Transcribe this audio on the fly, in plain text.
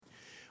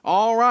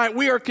All right,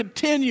 we are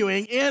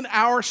continuing in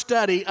our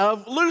study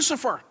of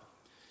Lucifer.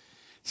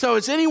 So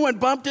has anyone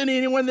bumped into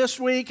anyone this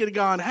week and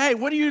gone, hey,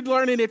 what are you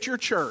learning at your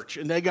church?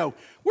 And they go,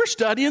 we're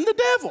studying the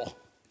devil.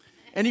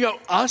 And you go,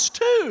 us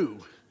too.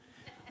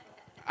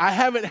 I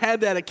haven't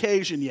had that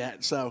occasion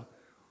yet, so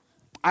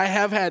I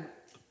have had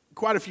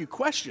quite a few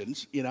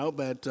questions,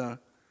 but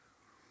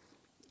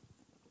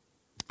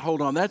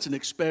hold on, that's an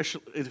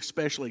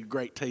especially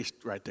great taste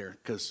right there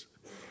because,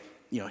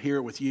 hear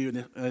it with you, and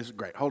this is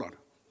great. Hold on.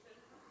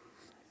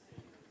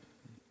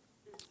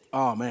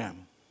 Oh,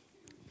 man.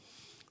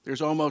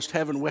 There's almost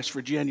heaven, West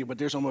Virginia, but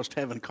there's almost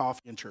heaven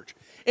coffee in church.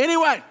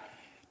 Anyway,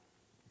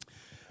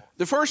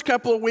 the first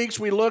couple of weeks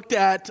we looked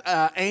at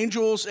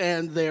angels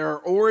and their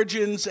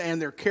origins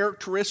and their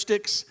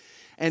characteristics,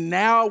 and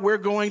now we're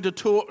going to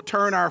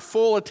turn our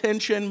full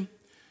attention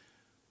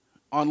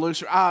on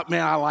Lucifer.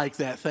 Man, I like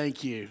that.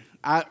 Thank you.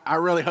 I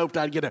really hoped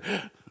I'd get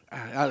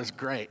that was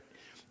great.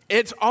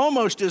 It's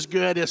almost as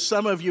good as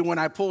some of you when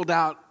I pulled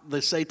out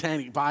the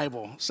Satanic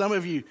Bible. Some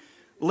of you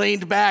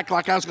leaned back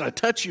like I was going to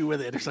touch you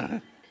with it or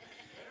something.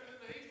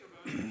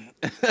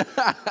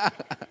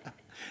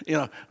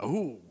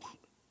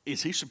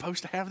 Is he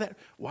supposed to have that?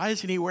 Why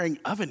isn't he wearing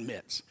oven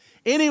mitts?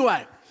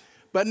 Anyway,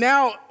 but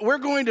now we're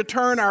going to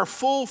turn our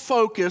full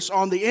focus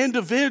on the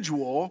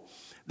individual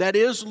that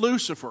is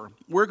Lucifer.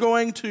 We're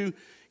going to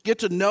get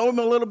to know him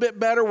a little bit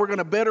better. We're going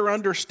to better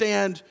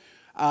understand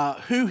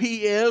who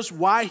he is,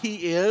 why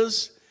he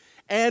is,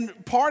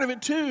 and part of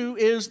it too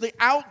is the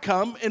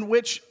outcome in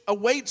which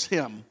awaits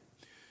him.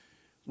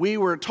 We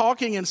were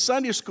talking in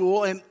Sunday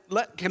school, and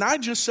can I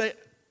just say,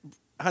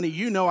 honey,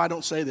 I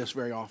don't say this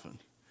very often,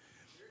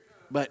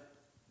 but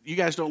you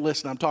guys don't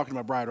listen. I'm talking to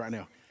my bride right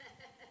now.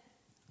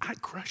 I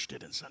crushed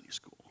it in Sunday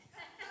school.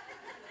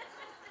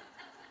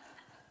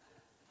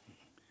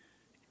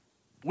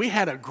 We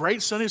had a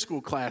great Sunday school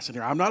class in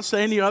here. I'm not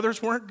saying the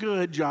others weren't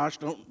good, Josh.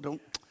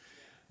 Don't.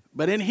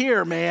 But in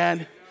here,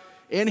 man,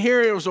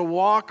 it was a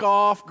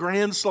walk-off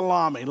grand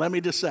salami, let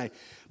me just say.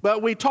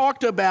 But we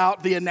talked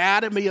about the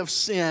anatomy of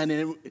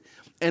sin,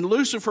 and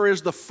Lucifer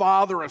is the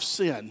father of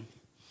sin.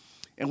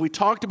 And we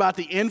talked about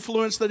the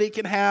influence that he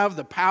can have,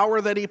 the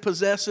power that he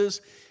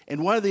possesses.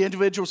 And one of the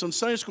individuals in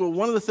Sunday school,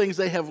 one of the things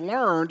they have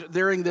learned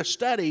during this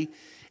study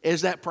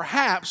is that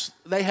perhaps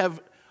they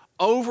have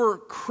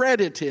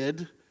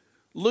over-credited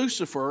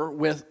Lucifer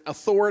with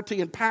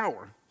authority and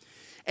power.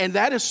 And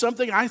that is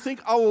something I think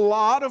a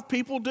lot of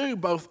people do,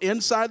 both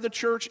inside the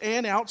church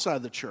and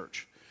outside the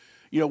church.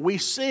 We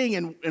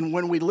sing, and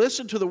when we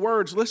listen to the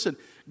words, listen,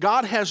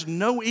 God has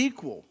no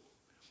equal.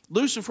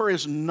 Lucifer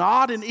is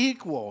not an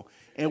equal,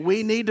 and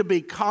we need to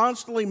be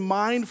constantly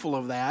mindful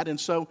of that. And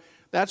so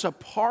that's a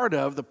part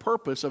of the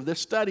purpose of this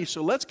study.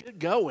 So let's get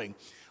going.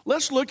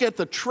 Let's look at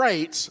the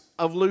traits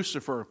of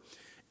Lucifer.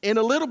 In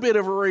a little bit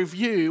of a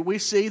review, we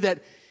see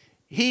that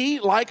he,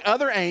 like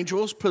other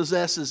angels,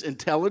 possesses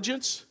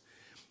intelligence.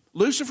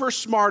 Lucifer's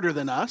smarter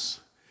than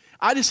us.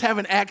 I just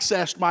haven't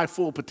accessed my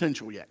full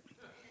potential yet.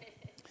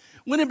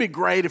 Wouldn't it be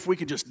great if we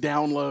could just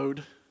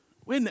download?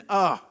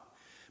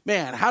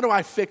 Man, how do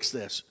I fix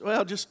this?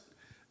 Well, just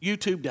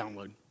YouTube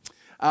download.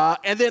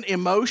 And then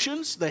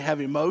emotions, they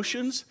have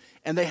emotions,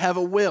 and they have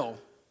a will.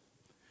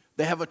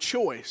 They have a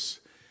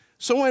choice.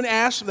 Someone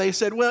asked, they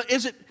said, well,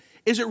 is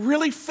it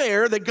really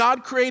fair that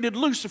God created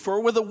Lucifer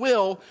with a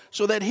will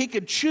so that he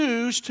could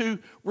choose to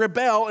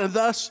rebel and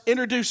thus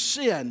introduce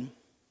sin?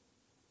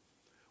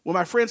 Well,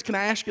 my friends, can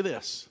I ask you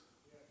this?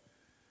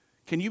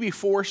 Can you be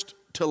forced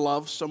to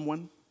love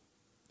someone?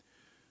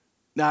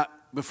 Now,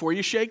 before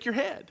you shake your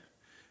head,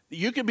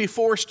 you could be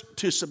forced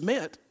to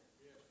submit.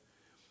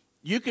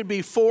 You could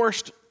be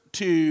forced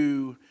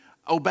to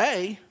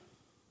obey.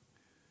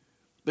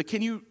 But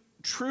can you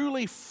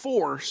truly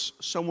force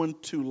someone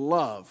to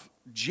love?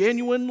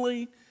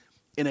 Genuinely,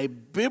 in a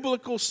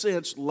biblical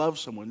sense, love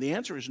someone? The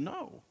answer is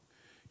no.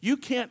 You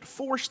can't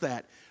force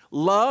that.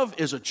 Love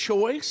is a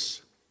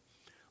choice.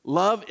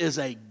 Love is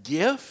a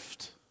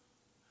gift.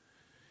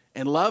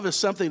 And love is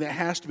something that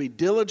has to be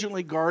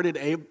diligently guarded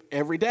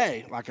every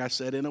day, like I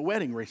said in a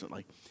wedding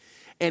recently.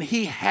 And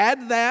he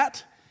had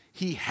that,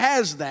 he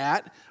has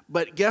that,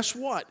 but guess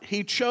what?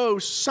 He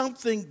chose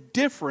something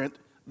different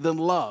than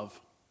love.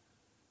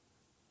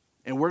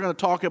 And we're going to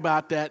talk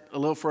about that a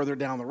little further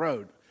down the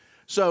road.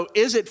 So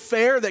is it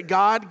fair that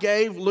God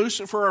gave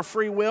Lucifer a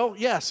free will?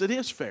 Yes, it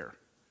is fair.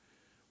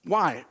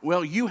 Why?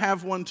 Well, you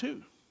have one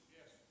too.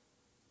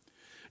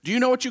 Do you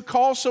know what you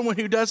call someone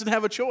who doesn't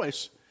have a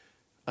choice?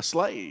 A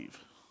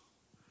slave.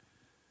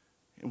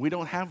 And we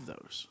don't have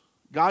those.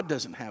 God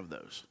doesn't have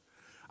those.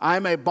 I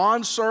am a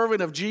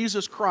bondservant of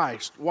Jesus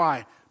Christ.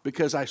 Why?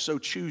 Because I so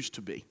choose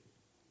to be.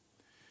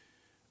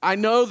 I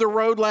know the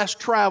road less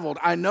traveled.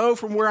 I know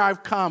from where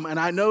I've come, and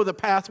I know the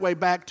pathway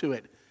back to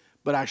it,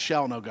 but I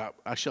shall not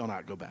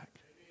go back.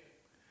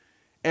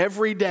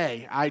 Every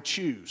day I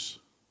choose.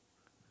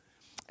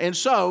 And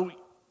so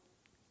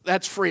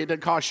that's free. It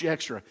doesn't cost you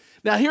extra.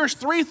 Now here's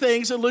 3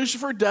 things that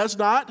Lucifer does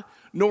not,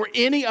 nor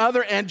any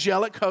other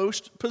angelic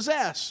host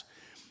possess.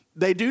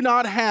 They do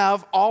not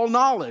have all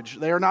knowledge.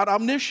 They are not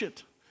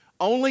omniscient,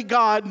 Only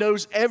God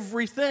knows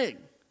everything.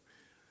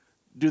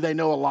 Do they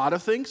know a lot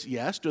of things?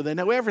 Yes. Do they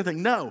know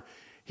everything? No.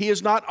 He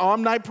is not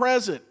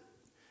omnipresent.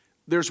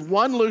 There's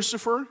one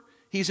Lucifer.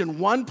 He's in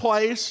one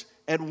place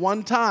at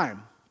one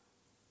time.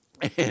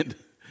 And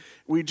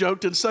we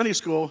joked in Sunday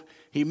school,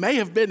 he may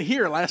have been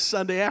here last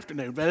Sunday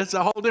afternoon, but it's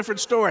a whole different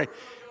story.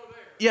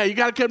 Yeah, you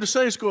got to come to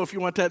Sunday school if you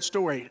want that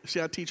story.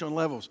 See, I teach on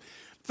levels.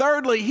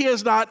 Thirdly, he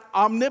is not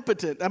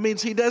omnipotent. That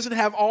means he doesn't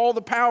have all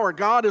the power.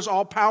 God is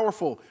all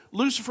powerful.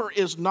 Lucifer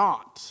is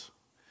not.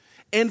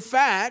 In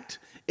fact,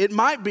 it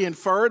might be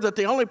inferred that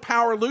the only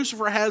power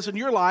Lucifer has in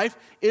your life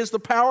is the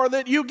power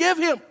that you give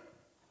him.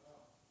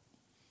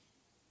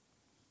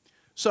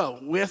 So,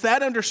 with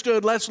that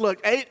understood, let's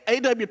look.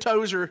 A.W.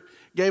 Tozer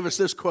gave us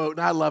this quote,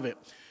 and I love it.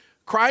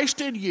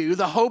 Christ in you,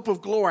 the hope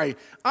of glory.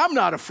 I'm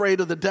not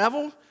afraid of the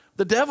devil.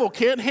 The devil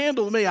can't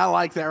handle me. I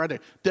like that right there.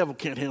 Devil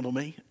can't handle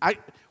me.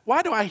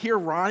 Why do I hear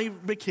Ronnie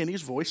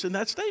McKinney's voice in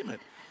that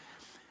statement?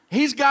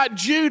 He's got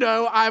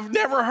judo I've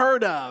never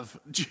heard of.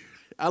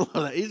 I love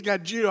that. He's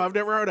got judo I've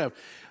never heard of.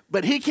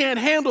 But he can't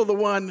handle the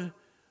one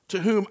to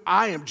whom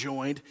I am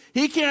joined.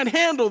 He can't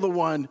handle the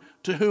one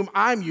to whom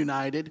I'm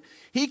united.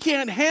 He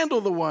can't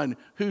handle the one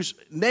whose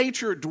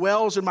nature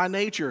dwells in my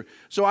nature.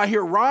 So I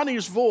hear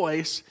Ronnie's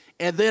voice,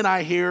 and then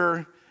I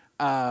hear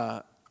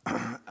the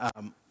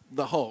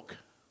Hulk.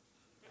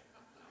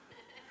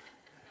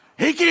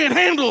 He can't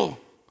handle,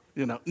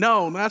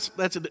 No,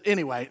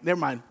 anyway, never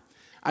mind.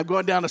 I'm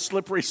going down a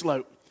slippery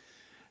slope.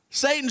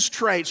 Satan's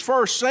traits.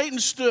 First, Satan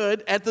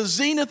stood at the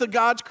zenith of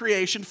God's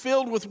creation,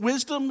 filled with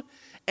wisdom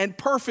and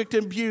perfect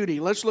in beauty.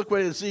 Let's look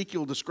what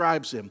Ezekiel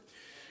describes him.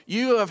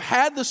 You have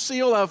had the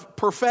seal of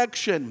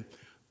perfection.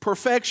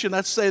 Perfection,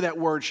 let's say that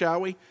word,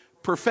 shall we?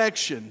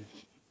 Perfection.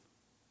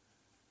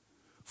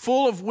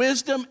 Full of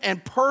wisdom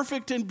and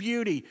perfect in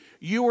beauty.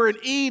 You were in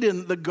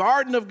Eden, the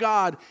garden of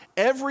God.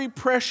 Every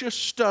precious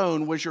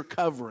stone was your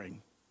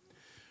covering.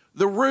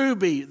 The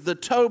ruby, the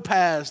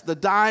topaz, the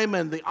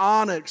diamond, the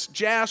onyx,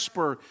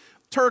 jasper,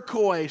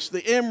 turquoise,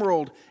 the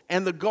emerald,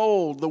 and the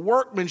gold. The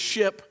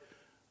workmanship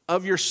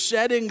of your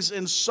settings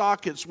and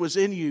sockets was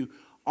in you.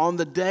 On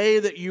the day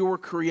that you were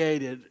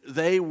created,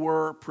 they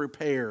were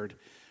prepared.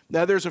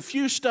 Now, there's a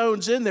few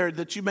stones in there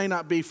that you may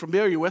not be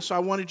familiar with, so I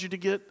wanted you to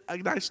get a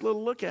nice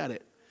little look at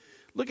it.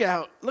 Look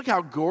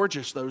how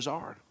gorgeous those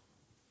are.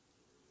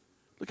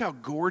 Look how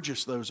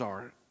gorgeous those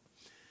are.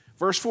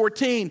 Verse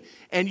 14,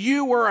 and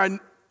you were an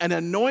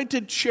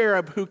anointed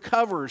cherub who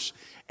covers,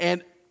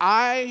 and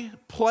I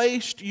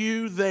placed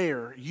you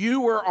there.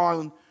 You were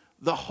on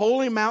the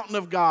holy mountain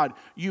of God.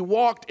 You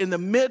walked in the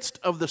midst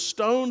of the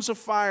stones of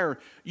fire.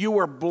 You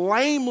were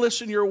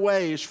blameless in your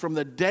ways from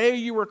the day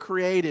you were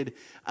created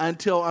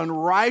until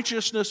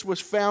unrighteousness was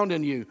found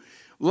in you.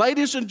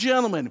 Ladies and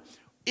gentlemen,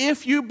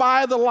 if you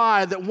buy the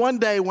lie that one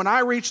day when I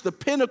reach the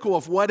pinnacle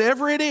of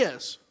whatever it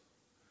is,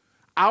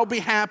 I'll be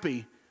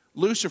happy,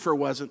 Lucifer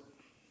wasn't.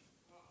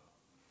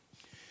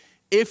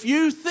 If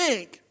you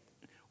think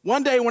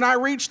one day when I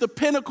reach the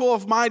pinnacle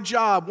of my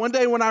job, one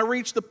day when I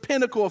reach the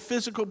pinnacle of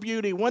physical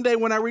beauty, one day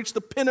when I reach the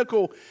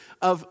pinnacle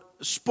of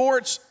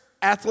sports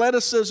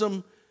athleticism,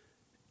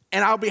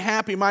 and I'll be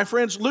happy. My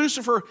friends,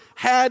 Lucifer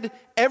had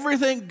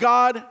everything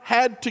God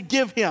had to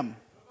give him.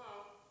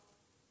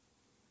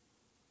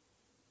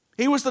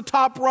 He was the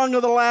top rung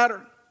of the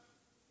ladder.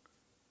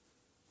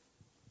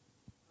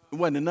 It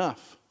wasn't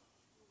enough.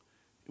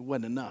 It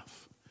wasn't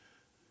enough.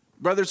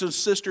 Brothers and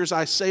sisters,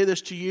 I say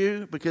this to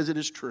you because it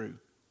is true.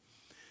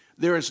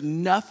 There is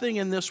nothing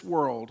in this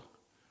world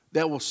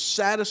that will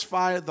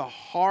satisfy the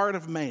heart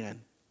of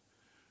man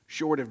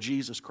short of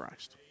Jesus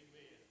Christ.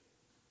 Amen.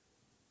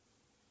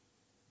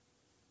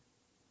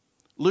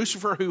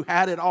 Lucifer, who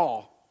had it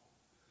all,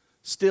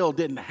 still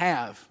didn't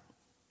have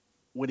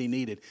what he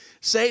needed.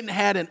 Satan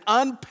had an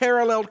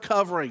unparalleled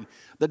covering.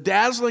 The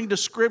dazzling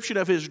description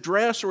of his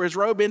dress or his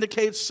robe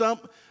indicates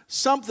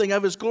something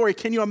of his glory.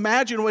 Can you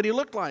imagine what he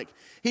looked like?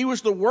 He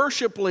was the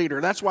worship leader.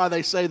 That's why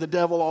they say the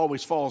devil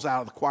always falls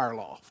out of the choir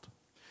loft.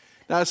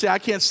 Now, see, I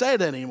can't say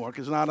that anymore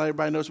because not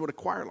everybody knows what a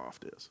choir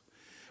loft is.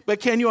 But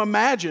can you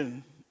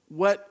imagine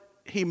what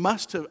he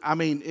must have? I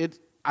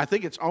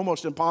think it's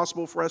almost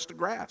impossible for us to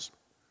grasp.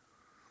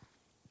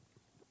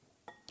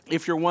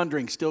 If you're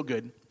wondering, still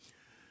good.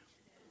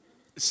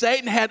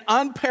 Satan had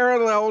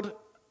unparalleled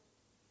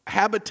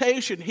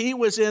habitation. He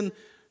was in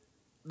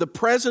the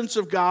presence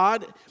of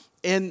God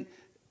in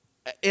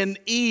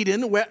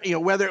Eden,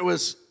 whether it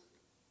was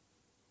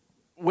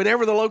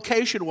whatever the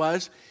location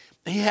was.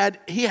 He had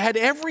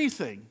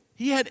everything.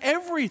 He had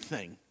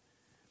everything.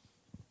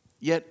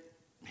 Yet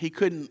he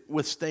couldn't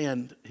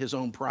withstand his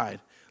own pride.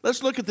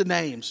 Let's look at the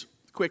names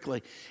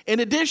quickly. In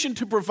addition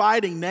to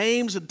providing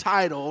names and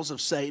titles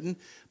of Satan,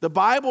 the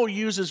Bible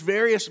uses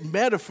various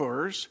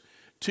metaphors.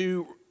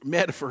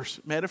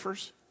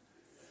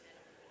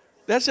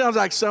 That sounds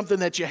like something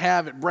that you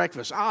have at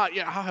breakfast. I'll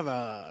have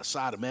a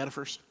side of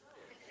metaphors.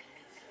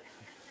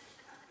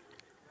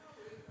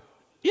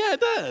 Yeah,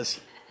 it does.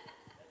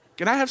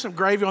 Can I have some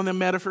gravy on them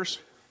metaphors?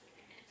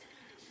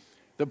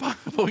 The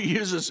Bible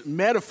uses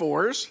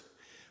metaphors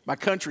My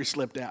country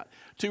slipped out.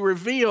 To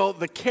reveal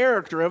the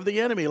character of the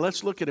enemy.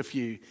 Let's look at a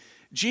few.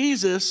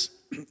 Jesus,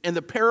 in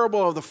the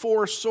parable of the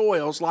four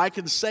soils,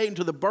 likened Satan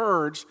to the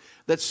birds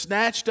that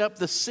snatched up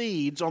the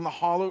seeds on the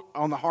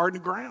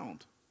hardened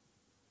ground.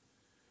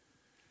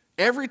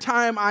 Every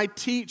time I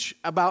teach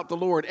about the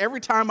Lord, every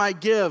time I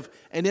give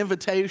an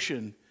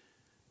invitation,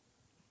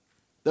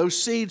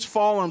 those seeds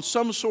fall on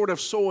some sort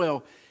of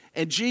soil,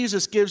 and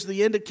Jesus gives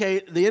the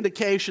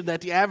indication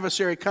that the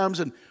adversary comes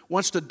and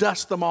wants to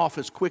dust them off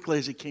as quickly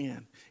as he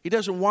can. He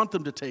doesn't want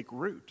them to take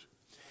root.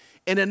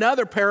 In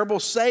another parable,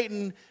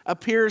 Satan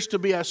appears to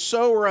be a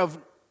sower of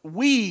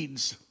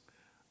weeds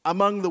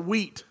among the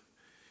wheat.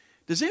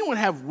 Does anyone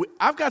have,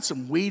 I've got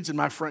some weeds in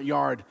my front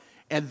yard,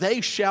 and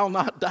they shall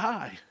not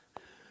die.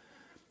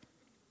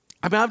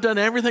 I mean, I've done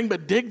everything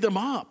but dig them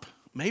up.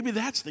 Maybe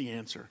that's the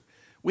answer.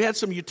 We had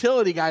some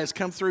utility guys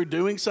come through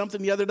doing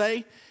something the other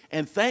day,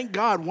 and thank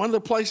God one of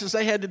the places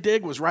they had to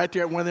dig was right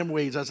there at one of them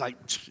weeds. I was like,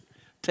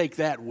 take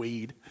that,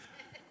 weed.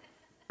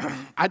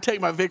 I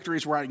take my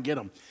victories where I can get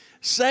them.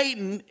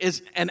 Satan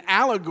is an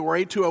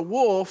allegory to a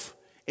wolf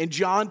in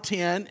John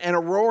 10 and a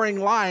roaring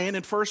lion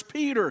in 1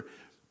 Peter.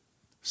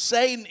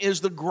 Satan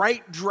is the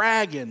great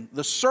dragon,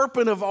 the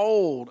serpent of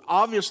old,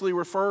 obviously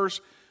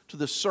refers to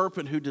the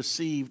serpent who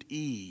deceived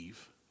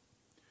Eve.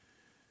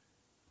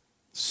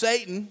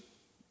 Satan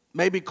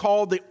may be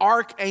called the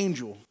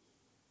archangel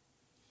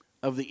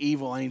of the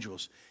evil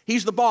angels.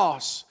 He's the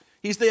boss.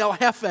 He's the El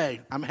Jefe.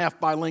 I'm half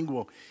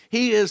bilingual.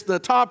 He is the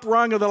top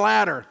rung of the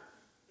ladder.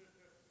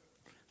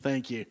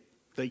 Thank you.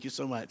 Thank you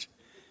so much.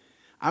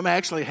 I'm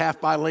actually half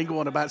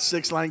bilingual in about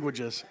 6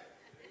 languages.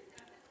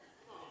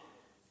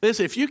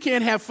 Listen, if you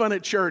can't have fun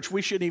at church,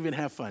 we shouldn't even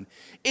have fun.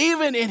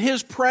 Even in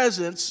his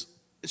presence,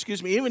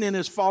 even in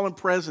his fallen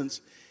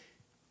presence,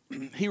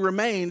 he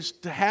remains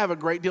to have a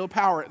great deal of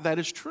power. That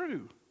is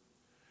true.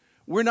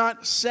 We're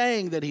not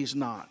saying that he's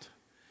not.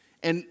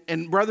 And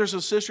brothers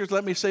and sisters,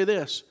 let me say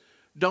this.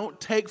 Don't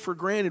take for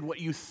granted what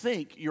you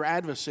think your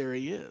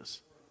adversary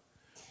is.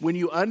 When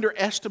you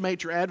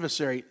underestimate your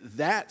adversary,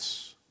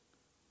 that's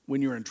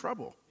when you're in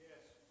trouble.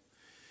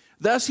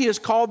 Thus he is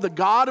called the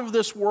God of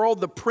this world,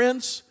 the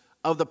prince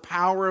of the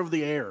power of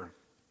the air.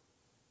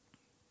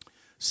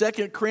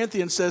 2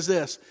 Corinthians says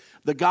this,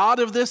 the God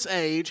of this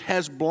age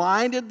has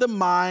blinded the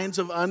minds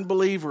of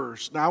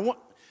unbelievers. Now,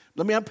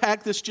 let me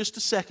unpack this just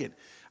a second.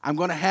 I'm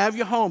going to have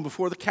you home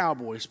before the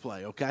Cowboys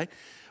play, okay?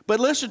 But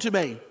listen to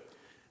me.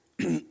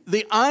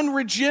 The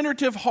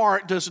unregenerative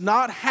heart does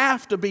not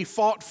have to be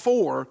fought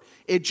for.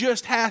 It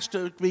just has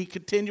to be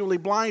continually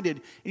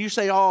blinded. And you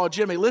say, oh,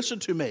 Jimmy, listen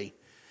to me.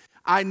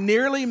 I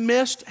nearly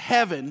missed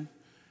heaven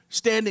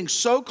standing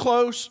so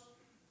close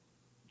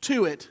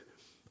to it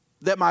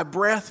that my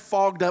breath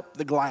fogged up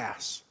the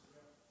glass.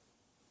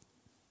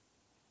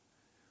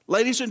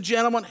 Ladies and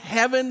gentlemen,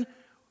 heaven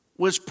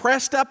was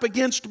pressed up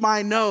against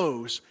my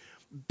nose,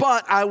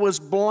 but I was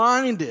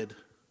blinded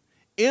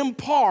in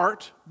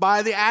part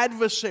by the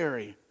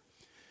adversary.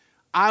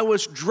 I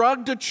was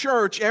drugged to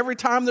church every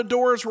time the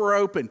doors were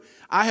open.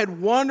 I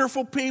had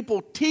wonderful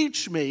people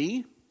teach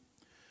me,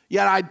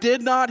 yet I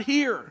did not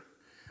hear.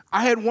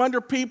 I had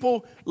wonderful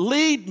people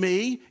lead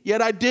me,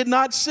 yet I did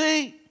not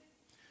see.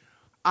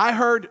 I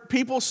heard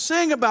people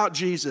sing about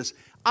Jesus.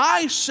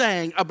 I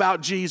sang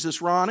about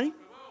Jesus, Ronnie,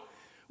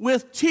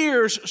 with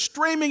tears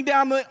streaming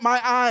down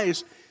my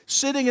eyes,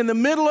 sitting in the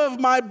middle of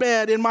my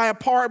bed in my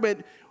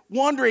apartment,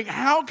 wondering,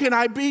 how can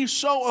I be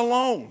so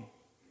alone?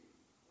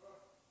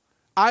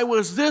 I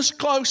was this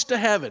close to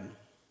heaven,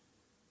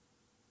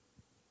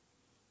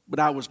 but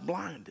I was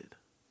blinded.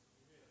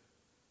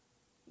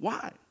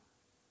 Why?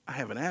 I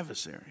have an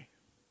adversary.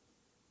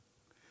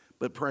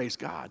 But praise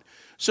God,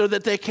 so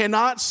that they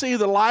cannot see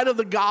the light of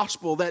the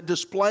gospel that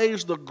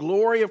displays the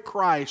glory of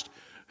Christ,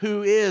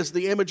 who is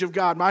the image of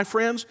God. My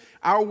friends,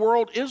 our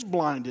world is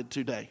blinded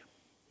today.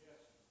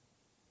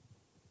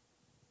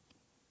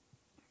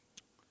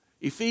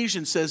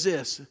 Ephesians says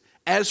this,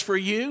 as for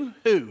you,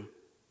 who?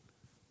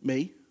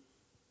 Me.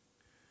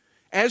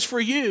 As for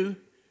you,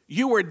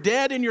 you were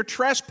dead in your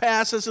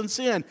trespasses and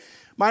sin.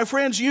 My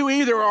friends, you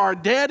either are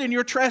dead in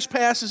your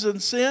trespasses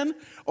and sin,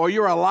 or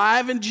you're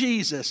alive in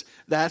Jesus.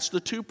 That's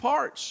the two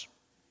parts.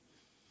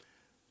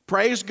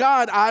 Praise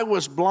God, I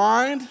was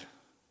blind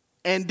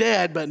and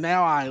dead, but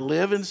now I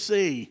live and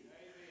see.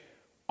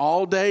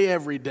 All day,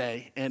 every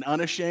day, and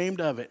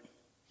unashamed of it.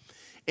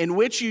 In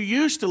which you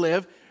used to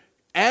live.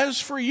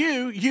 As for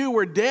you, you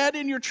were dead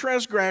in your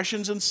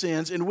transgressions and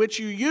sins, in which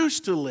you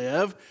used to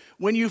live,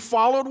 when you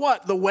followed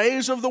what? The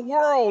ways of the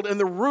world and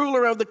the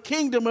ruler of the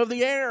kingdom of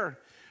the air.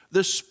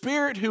 The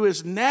spirit who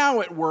is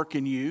now at work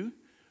in you,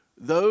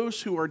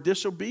 those who are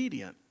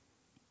disobedient.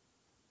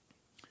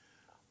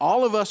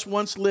 All of us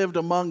once lived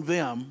among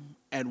them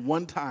at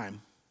one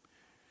time,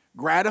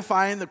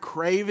 gratifying the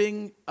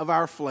craving of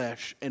our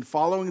flesh and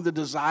following the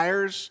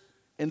desires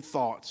and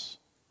thoughts.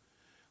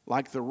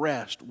 Like the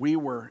rest, we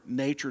were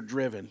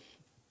nature-driven.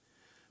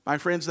 My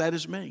friends, that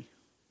is me.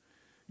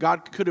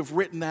 God could have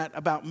written that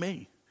about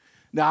me.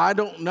 Now, I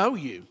don't know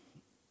you,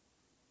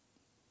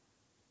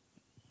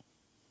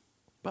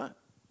 but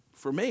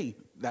for me.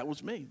 That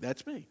was me.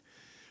 That's me.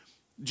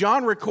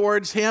 John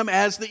records him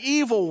as the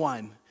evil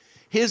one.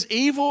 His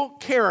evil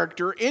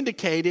character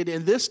indicated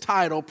in this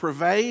title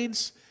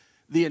pervades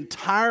the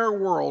entire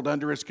world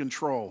under his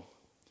control.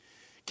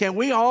 Can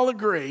we all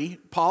agree,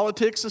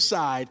 politics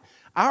aside,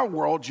 our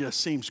world just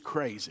seems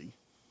crazy?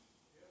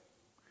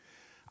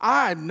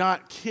 I'm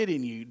not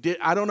kidding you.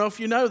 I don't know if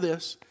you know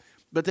this,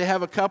 but they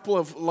have a couple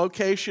of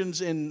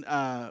locations in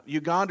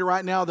Uganda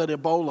right now that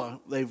Ebola,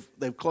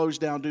 they've closed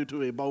down due to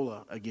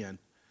Ebola again.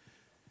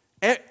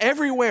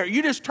 Everywhere.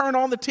 You just turn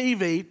on the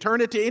TV, turn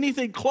it to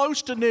anything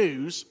close to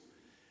news,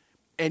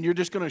 and you're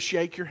just going to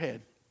shake your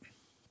head.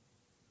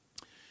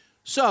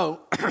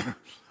 So,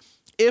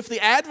 if the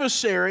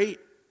adversary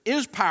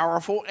is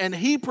powerful and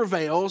he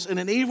prevails in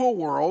an evil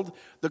world,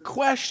 the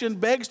question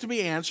begs to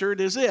be answered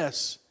is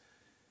this: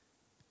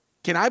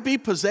 can I be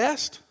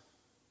possessed?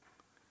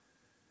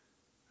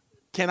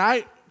 Can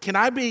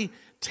I be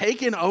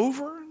taken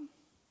over?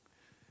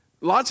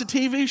 Lots of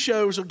TV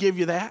shows will give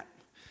you that.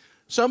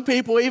 Some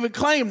people even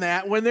claim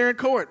that when they're in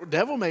court. The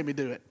devil made me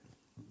do it.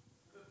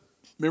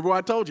 Remember what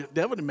I told you? The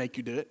devil didn't make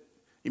you do it.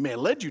 He may have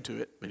led you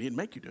to it, but he didn't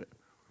make you do it.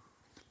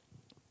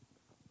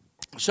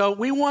 So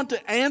we want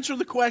to answer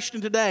the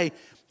question today,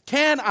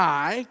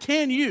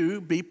 can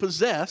you be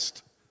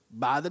possessed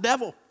by the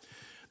devil?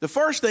 The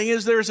first thing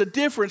is there's a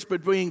difference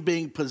between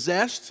being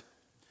possessed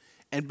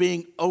and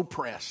being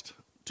oppressed.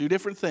 Two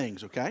different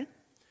things, okay?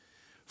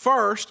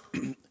 First,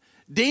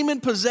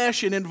 demon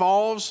possession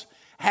involves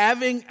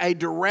having a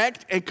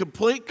direct and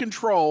complete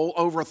control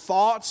over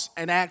thoughts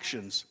and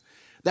actions.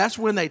 That's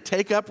when they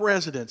take up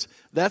residence.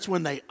 That's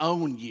when they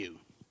own you.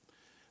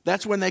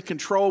 That's when they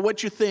control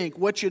what you think,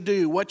 what you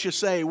do, what you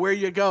say, where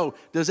you go.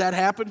 Does that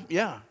happen?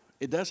 Yeah,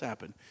 it does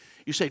happen.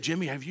 You say,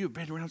 Jimmy, have you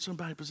been around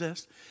somebody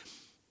possessed?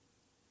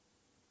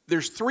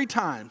 There's 3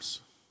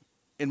 times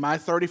in my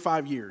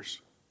 35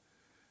 years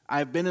I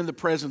have been in the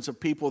presence of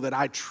people that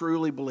I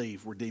truly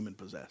believe were demon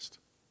possessed.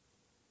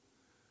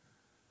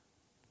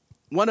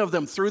 One of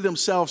them threw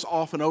themselves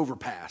off an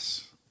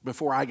overpass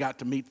before I got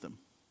to meet them.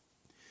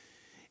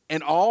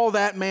 And all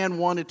that man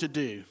wanted to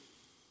do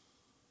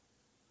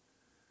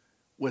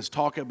was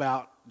talk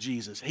about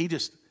Jesus. He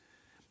just,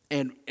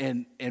 and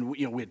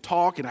we'd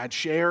talk and I'd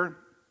share.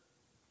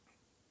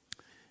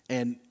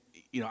 And,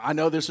 I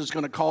know this is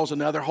going to cause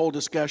another whole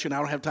discussion. I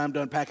don't have time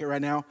to unpack it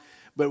right now.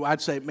 But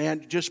I'd say,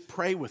 man, just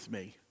pray with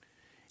me.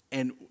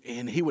 And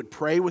he would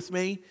pray with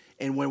me.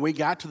 And when we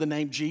got to the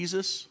name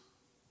Jesus,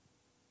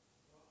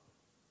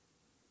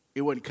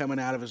 it wasn't coming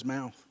out of his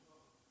mouth.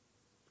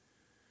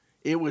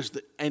 It was,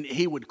 and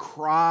he would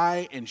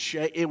cry and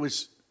shake. It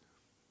was,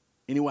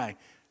 anyway.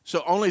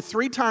 So only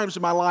 3 times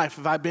in my life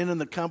have I been in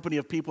the company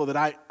of people that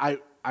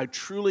I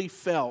truly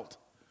felt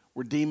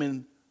were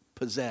demon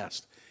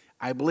possessed.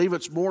 I believe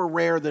it's more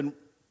rare than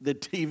the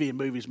TV and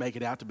movies make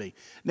it out to be.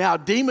 Now,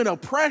 demon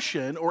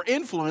oppression or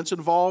influence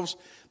involves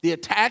the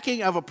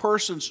attacking of a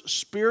person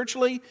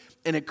spiritually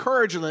and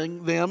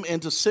encouraging them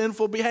into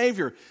sinful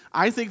behavior.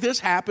 I think this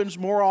happens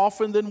more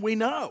often than we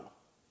know.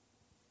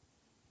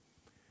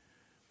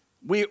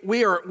 We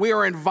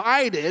are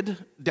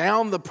invited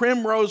down the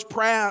primrose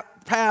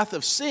path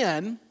of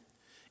sin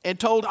and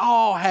told,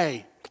 oh,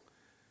 hey,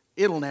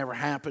 it'll never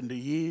happen to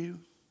you.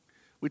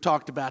 We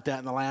talked about that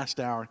in the last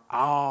hour.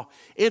 Oh,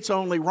 it's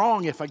only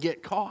wrong if I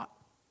get caught.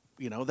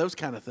 Those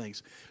kind of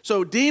things.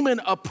 So demon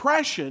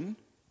oppression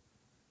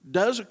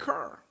does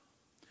occur.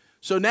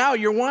 So now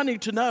you're wanting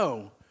to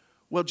know,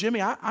 well,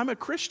 Jimmy, I'm a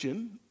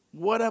Christian.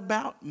 What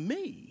about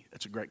me?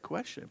 That's a great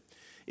question.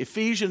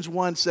 Ephesians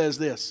 1 says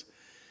this.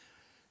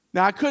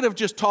 Now, I could have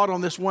just taught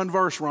on this one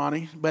verse,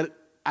 Ronnie, but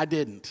I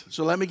didn't.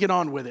 So let me get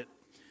on with it.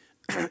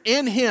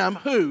 In him,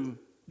 who?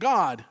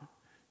 God,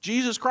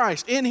 Jesus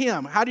Christ. In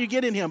him. How do you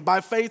get in him? By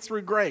faith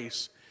through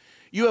grace.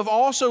 You have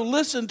also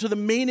listened to the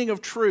meaning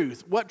of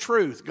truth. What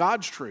truth?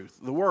 God's truth,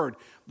 the word.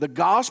 The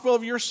gospel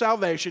of your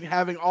salvation,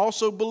 having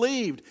also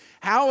believed.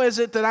 How is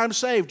it that I'm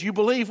saved? You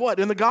believe what?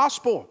 In the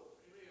gospel.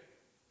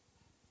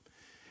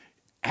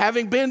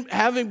 Having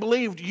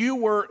believed, you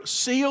were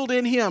sealed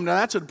in him. Now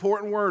that's an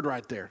important word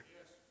right there.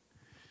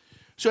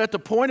 So at the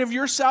point of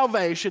your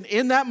salvation,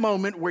 in that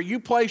moment where you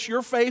place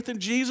your faith in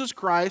Jesus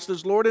Christ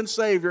as Lord and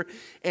Savior,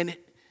 and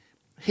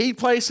he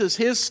places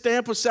his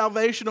stamp of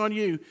salvation on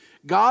you,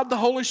 God the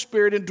Holy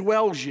Spirit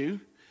indwells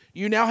you.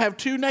 You now have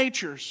 2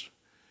 natures.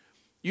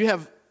 You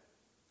have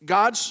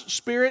God's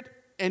Spirit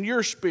and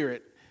your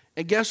spirit.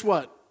 And guess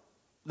what?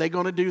 They're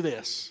going to do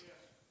this.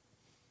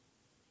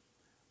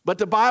 But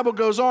the Bible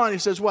goes on. He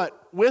says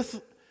what?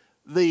 With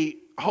the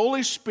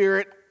Holy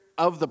Spirit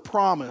of the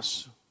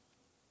promise,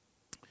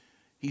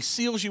 he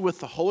seals you with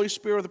the Holy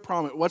Spirit of the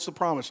promise. What's the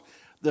promise?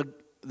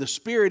 The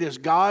Spirit is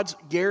God's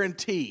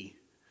guarantee.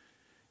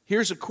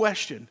 Here's a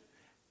question.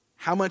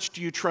 How much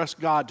do you trust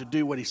God to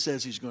do what he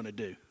says he's going to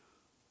do?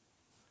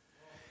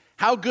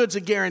 How good's a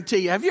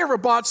guarantee? Have you ever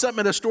bought something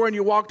at a store and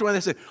you walked away and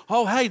they said,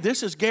 oh, hey,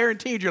 this is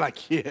guaranteed? You're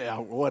like, yeah,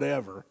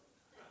 whatever.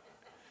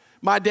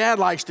 My dad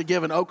likes to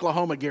give an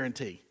Oklahoma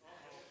guarantee.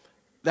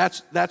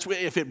 That's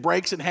if it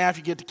breaks in half,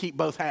 you get to keep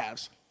both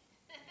halves.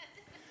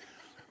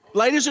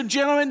 Ladies and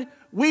gentlemen,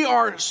 we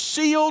are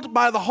sealed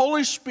by the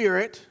Holy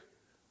Spirit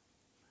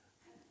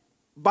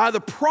by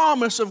the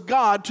promise of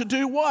God to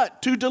do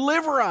what? To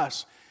deliver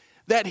us.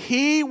 That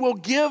He will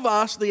give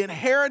us the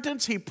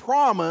inheritance He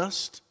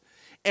promised,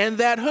 and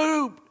that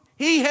who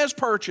He has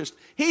purchased.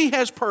 He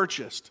has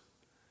purchased.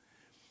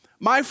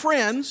 My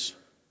friends,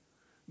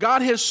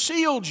 God has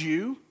sealed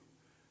you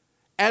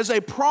as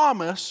a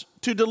promise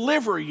to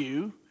deliver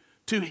you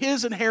to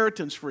His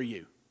inheritance for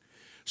you.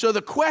 So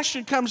the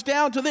question comes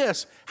down to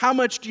this: how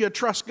much do you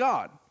trust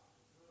God?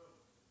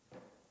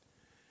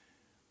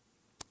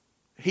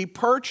 He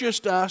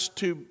purchased us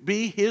to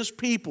be His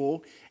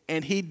people,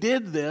 and He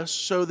did this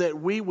so that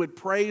we would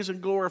praise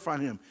and glorify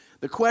Him.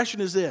 The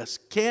question is this: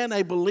 can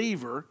a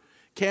believer,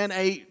 can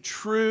a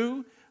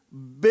true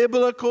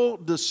biblical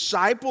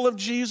disciple of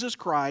Jesus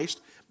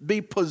Christ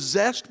be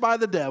possessed by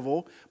the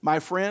devil? My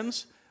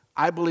friends,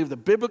 I believe the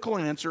biblical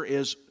answer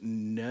is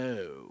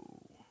no.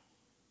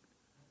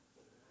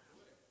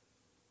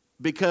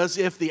 Because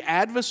if the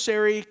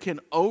adversary can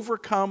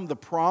overcome the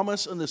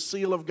promise and the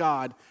seal of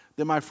God,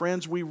 then my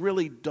friends, we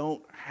really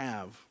don't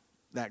have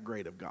that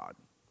great of God.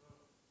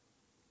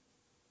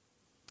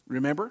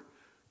 Remember,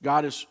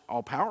 God is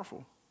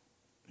all-powerful.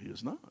 He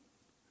is not.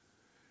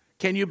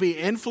 Can you be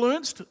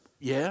influenced?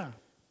 Yeah.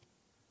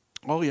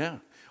 Oh, yeah.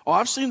 Oh,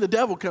 I've seen the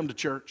devil come to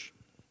church.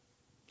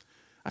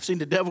 I've seen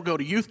the devil go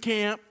to youth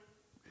camp.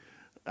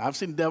 I've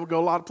seen the devil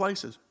go a lot of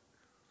places.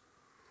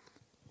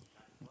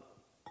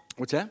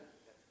 What's that?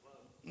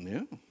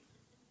 Yeah.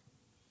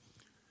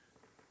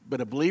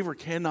 But a believer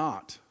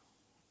cannot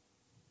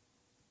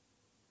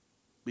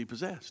be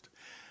possessed.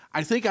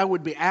 I think I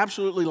would be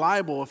absolutely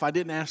liable if I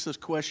didn't ask this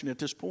question at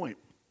this point.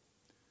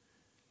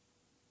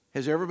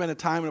 Has there ever been a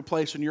time and a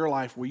place in your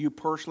life where you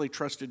personally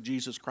trusted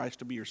Jesus Christ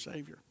to be your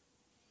Savior?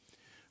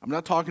 I'm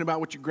not talking about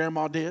what your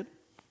grandma did.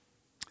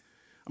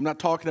 I'm not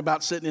talking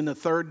about sitting in the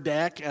third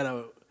deck at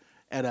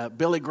a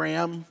Billy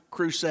Graham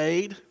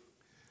crusade.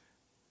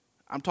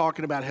 I'm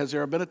talking about, has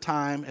there been a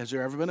time, has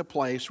there ever been a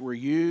place where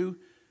you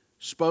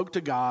spoke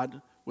to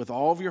God with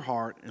all of your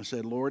heart and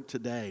said, Lord,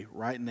 today,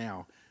 right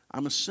now,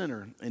 I'm a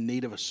sinner in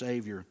need of a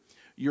Savior.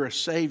 You're a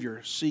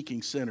Savior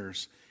seeking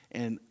sinners,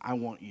 and I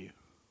want you.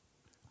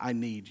 I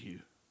need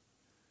you.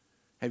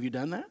 Have you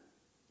done that?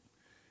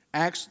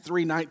 Acts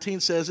 3:19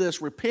 says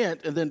this: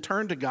 repent and then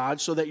turn to God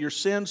so that your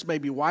sins may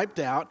be wiped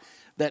out,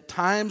 that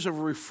times of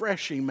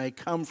refreshing may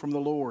come from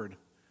the Lord.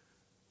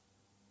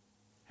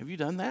 Have you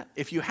done that?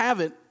 If you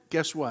haven't,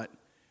 guess what?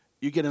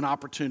 You get an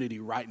opportunity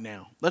right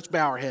now. Let's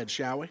bow our heads,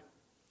 shall we?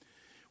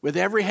 With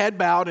every head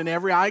bowed and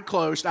every eye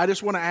closed, I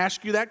just want to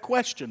ask you that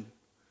question.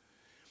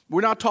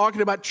 We're not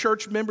talking about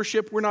church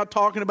membership. We're not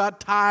talking about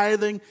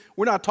tithing.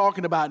 We're not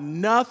talking about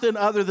nothing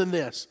other than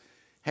this.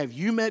 Have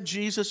you met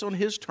Jesus on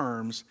His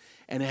terms,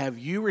 and have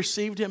you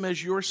received Him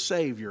as your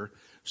Savior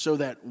so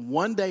that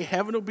one day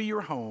heaven will be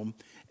your home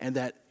and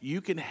that you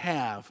can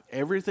have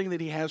everything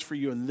that He has for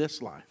you in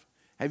this life?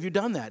 Have you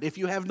done that? If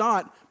you have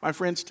not, my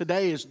friends,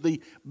 today is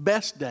the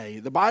best day.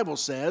 The Bible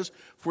says,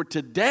 for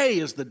today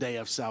is the day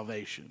of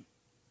salvation.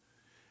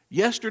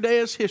 Yesterday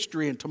is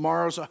history and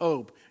tomorrow's a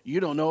hope. You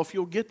don't know if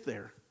you'll get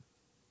there.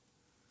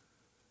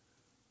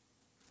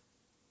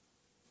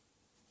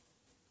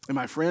 And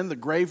my friend, the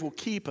grave will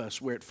keep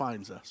us where it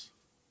finds us.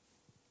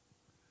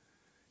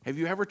 Have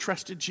you ever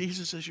trusted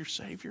Jesus as your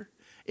Savior?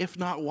 If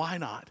not, why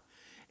not?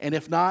 And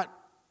if not,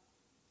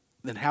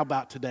 then how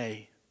about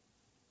today?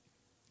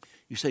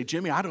 You say,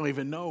 Jimmy, I don't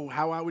even know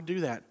how I would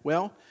do that.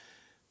 Well,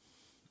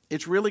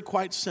 it's really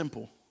quite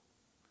simple.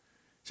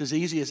 It's as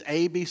easy as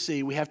A, B,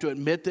 C. We have to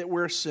admit that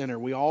we're a sinner.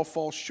 We all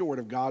fall short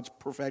of God's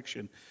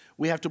perfection.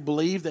 We have to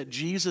believe that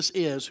Jesus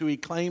is who He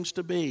claims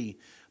to be,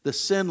 the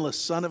sinless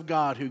Son of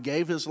God who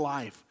gave His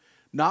life,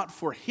 not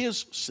for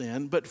His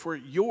sin, but for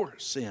your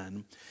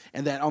sin.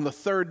 And that on the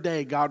third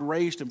day, God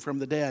raised Him from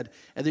the dead.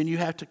 And then you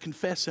have to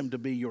confess Him to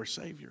be your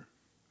Savior.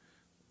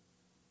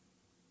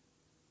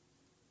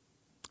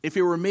 If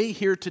it were me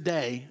here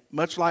today,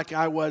 much like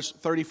I was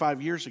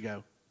 35 years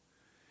ago,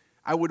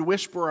 I would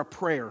whisper a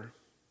prayer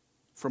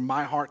from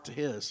my heart to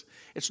His.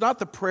 It's not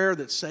the prayer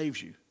that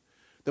saves you.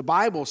 The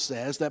Bible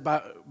says that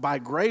by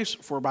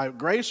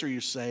grace are you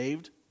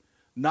saved,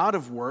 not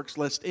of works,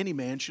 lest any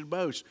man should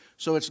boast.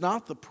 So it's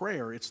not the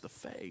prayer, it's the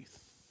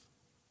faith.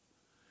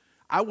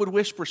 I would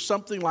whisper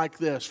something like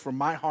this from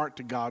my heart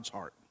to God's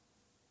heart.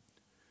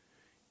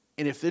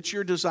 And if it's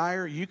your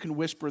desire, you can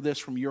whisper this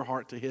from your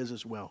heart to His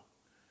as well.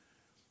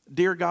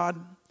 Dear God,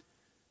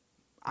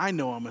 I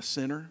know I'm a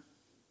sinner,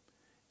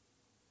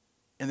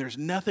 and there's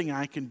nothing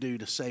I can do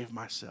to save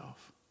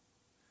myself.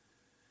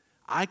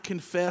 I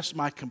confess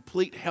my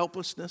complete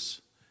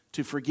helplessness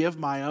to forgive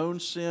my own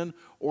sin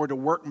or to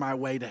work my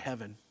way to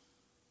heaven.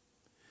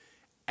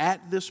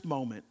 At this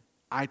moment,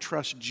 I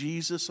trust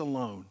Jesus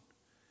alone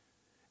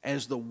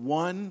as the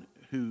one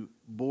who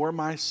bore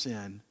my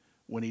sin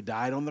when He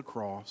died on the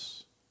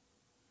cross.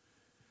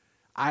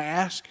 I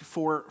ask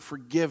for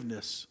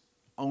forgiveness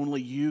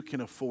only You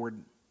can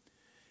afford,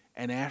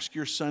 and ask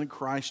Your Son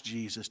Christ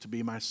Jesus to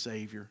be my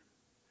Savior.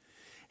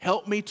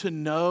 Help me to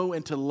know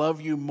and to love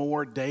you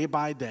more day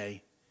by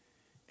day,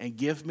 and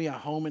give me a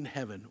home in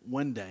heaven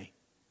one day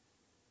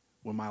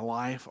when my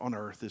life on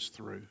earth is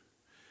through.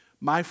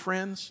 My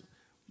friends,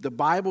 the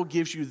Bible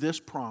gives you this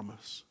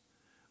promise,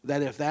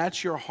 that if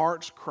that's your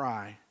heart's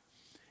cry,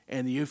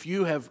 and if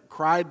you have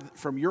cried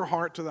from your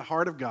heart to the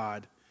heart of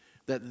God,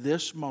 that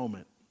this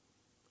moment,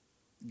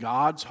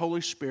 God's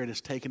Holy Spirit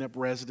has taken up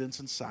residence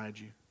inside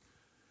you.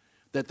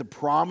 That the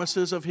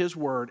promises of His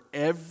Word,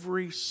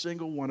 every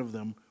single one of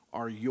them,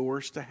 are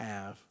yours to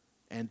have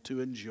and to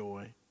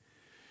enjoy.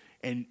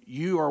 And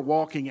you are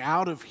walking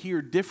out of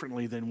here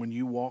differently than when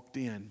you walked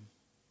in.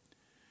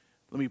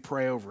 Let me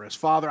pray over us.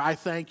 Father, I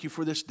thank you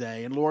for this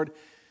day. And Lord,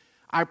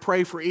 I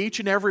pray for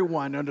each and every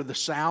one under the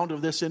sound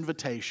of this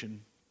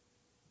invitation.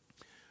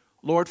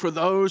 Lord, for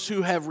those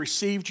who have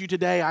received you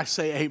today, I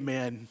say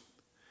amen.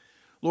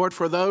 Lord,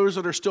 for those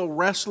that are still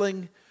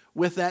wrestling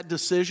with that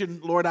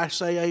decision, Lord, I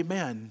say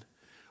amen.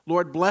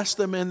 Lord, bless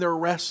them in their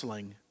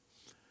wrestling.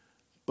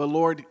 But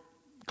Lord,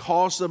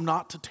 cause them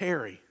not to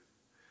tarry,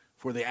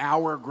 for the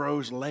hour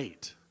grows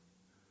late.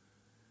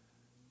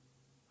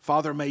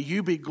 Father, may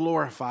you be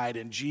glorified.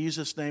 In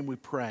Jesus' name we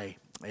pray.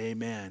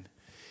 Amen.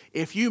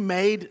 If you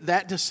made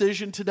that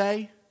decision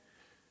today,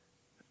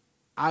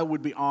 I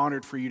would be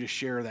honored for you to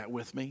share that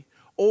with me.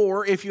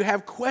 Or if you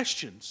have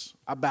questions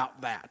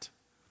about that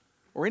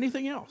or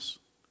anything else.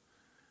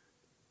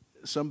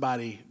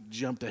 Somebody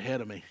jumped ahead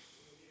of me.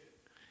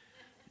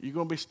 You're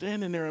going to be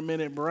standing there a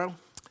minute, bro.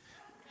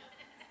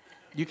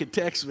 You can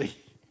text me.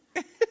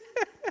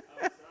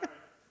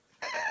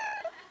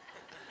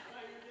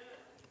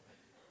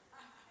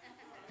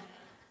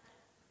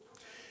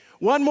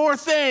 One more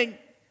thing.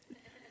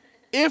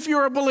 If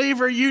you're a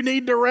believer, you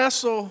need to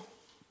wrestle.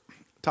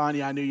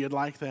 Tanya, I knew you'd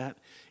like that.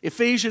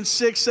 Ephesians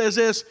 6 says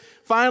this,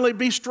 finally,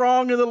 be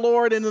strong in the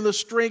Lord and in the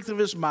strength of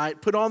His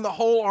might. Put on the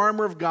whole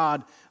armor of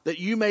God, that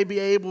you may be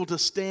able to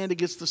stand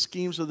against the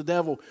schemes of the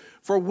devil.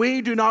 For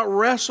we do not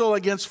wrestle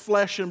against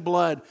flesh and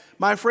blood.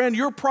 My friend,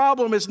 your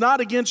problem is not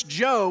against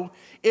Joe.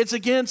 It's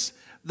against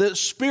the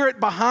spirit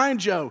behind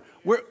Joe.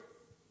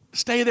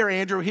 Stay there,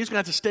 Andrew. He's going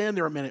to have to stand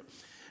there a minute.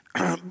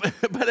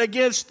 But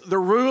against the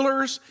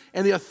rulers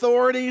and the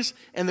authorities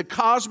and the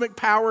cosmic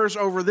powers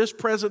over this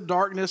present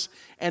darkness,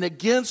 and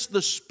against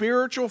the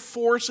spiritual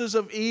forces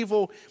of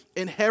evil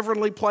in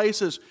heavenly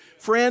places.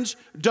 Friends,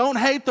 don't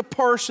hate the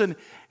person,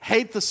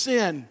 hate the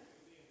sin.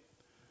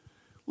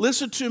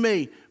 Listen to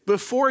me.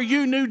 Before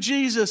you knew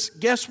Jesus,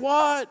 guess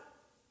what?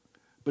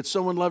 But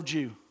someone loved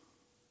you.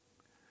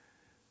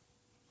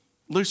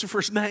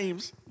 Lucifer's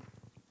names.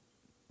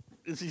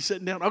 Is he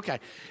sitting down? Okay.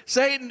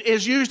 Satan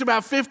is used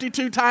about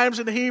 52 times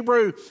in the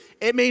Hebrew.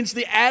 It means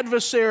the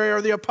adversary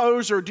or the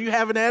opposer. Do you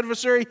have an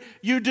adversary?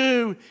 You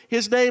do.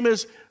 His name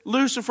is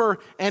Lucifer,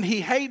 and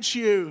he hates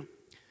you.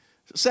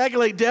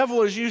 Secondly,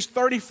 devil is used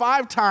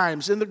 35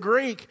 times in the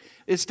Greek.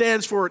 It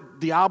stands for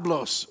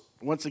diablos.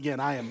 Once again,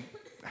 I am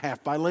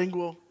half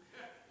bilingual.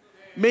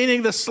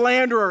 Meaning the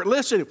slanderer.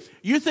 Listen,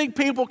 you think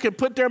people can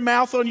put their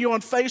mouth on you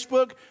on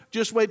Facebook?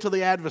 Just wait till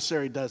the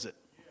adversary does it.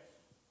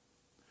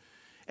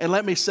 And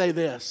let me say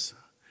this.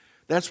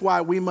 That's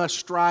why we must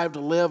strive to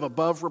live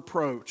above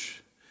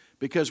reproach,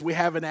 because we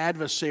have an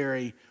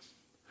adversary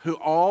who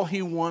all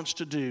he wants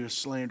to do is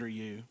slander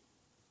you.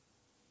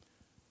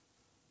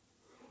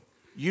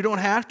 You don't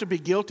have to be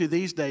guilty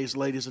these days,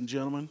 ladies and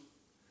gentlemen.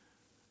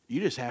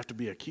 You just have to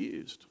be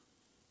accused.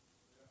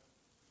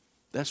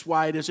 That's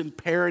why it is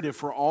imperative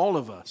for all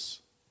of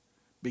us,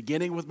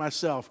 beginning with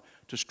myself,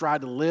 to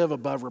strive to live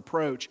above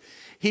reproach.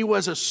 He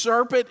was a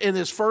serpent in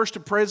his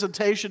first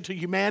presentation to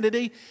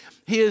humanity.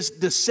 He is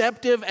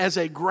deceptive as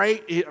he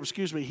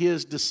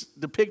is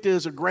depicted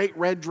as a great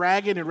red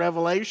dragon in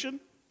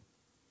Revelation.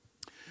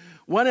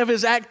 One of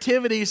his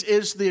activities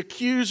is the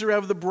accuser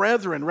of the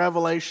brethren,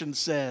 Revelation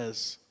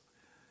says.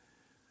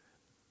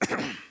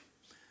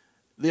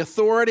 The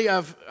authority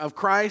of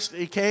Christ,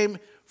 he came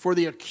for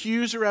the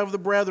accuser of the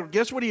brethren.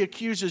 Guess what he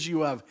accuses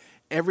you of?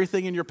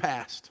 Everything in your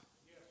past.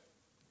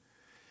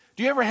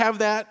 Do you ever have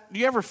that? Do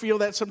you ever feel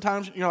that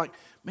sometimes? You're like,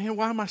 man,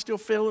 why am I still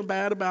feeling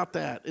bad about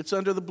that? It's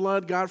under the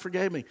blood. God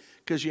forgave me.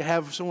 Because you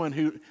have someone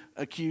who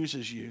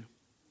accuses you.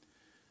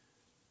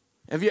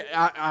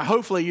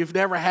 Hopefully you've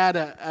never had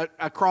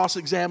a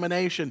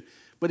cross-examination,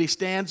 but he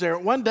stands there.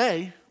 One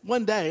day,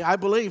 I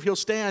believe he'll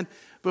stand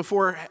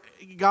before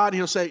God.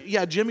 He'll say,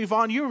 yeah, Jimmy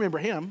Vaughn, you remember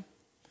him.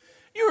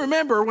 You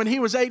remember when he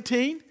was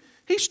 18,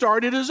 he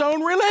started his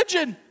own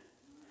religion.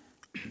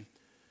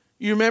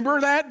 You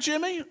remember that,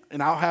 Jimmy?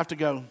 And I'll have to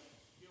go,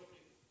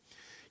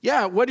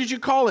 yeah, what did you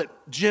call it?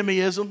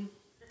 Jimmyism.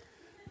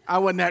 I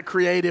wasn't that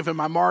creative in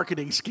my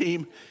marketing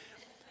scheme.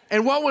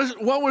 And what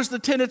was the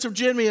tenets of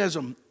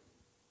Jimmyism?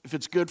 If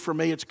it's good for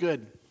me, it's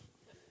good.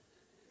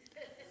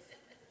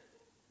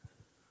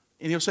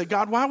 And he'll say,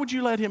 God, why would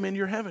you let him in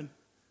your heaven?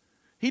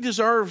 He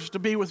deserves to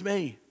be with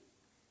me.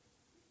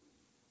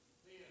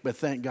 But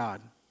thank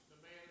God.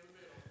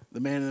 The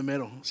man in the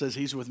middle says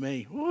he's with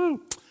me. Woo.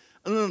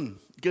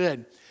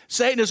 Good.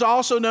 Satan is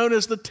also known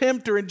as the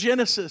tempter in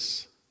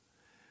Genesis.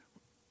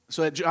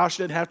 so that Josh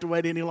didn't have to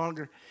wait any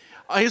longer.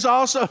 He's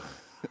also,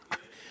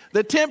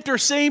 the tempter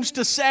seems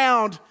to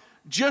sound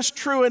just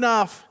true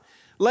enough.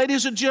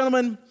 Ladies and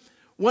gentlemen,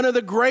 one of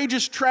the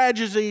greatest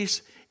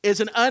tragedies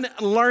is an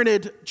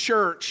unlearned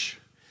church,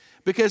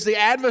 because the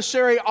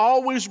adversary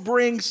always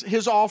brings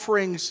his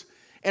offerings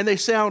and they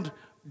sound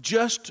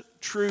just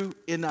true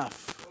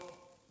enough.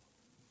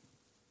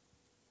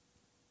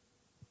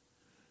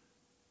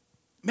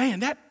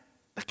 Man, that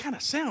kind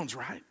of sounds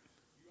right.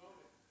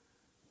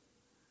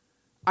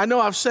 I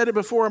know I've said it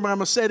before, but I'm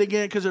going to say it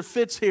again because it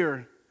fits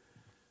here.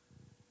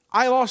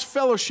 I lost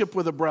fellowship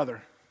with a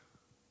brother.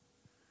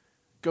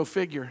 Go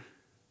figure.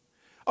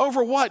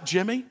 Over what,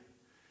 Jimmy?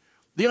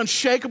 The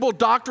unshakable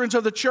doctrines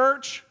of the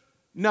church?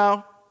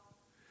 No.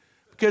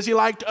 Because he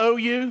liked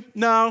OU?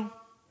 No.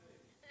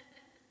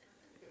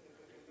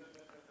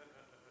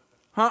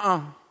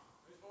 Oh,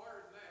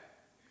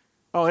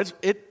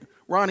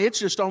 Ronnie, it's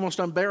just almost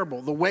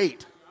unbearable. The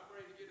weight.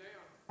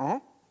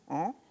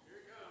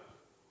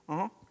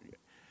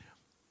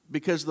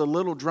 Because the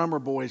little drummer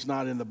boy is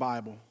not in the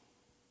Bible.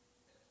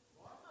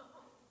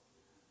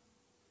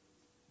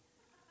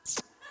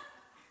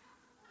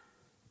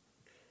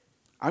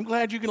 I'm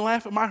glad you can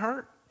laugh at my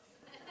hurt.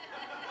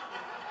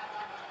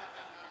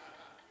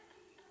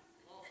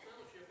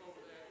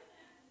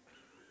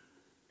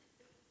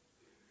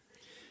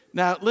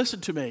 Now,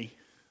 listen to me.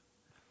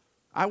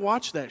 I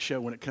watch that show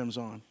when it comes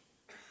on.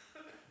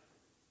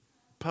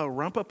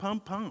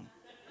 Pa-rumpa-pum-pum.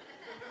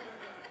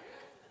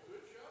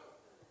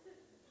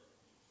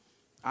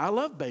 I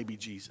love baby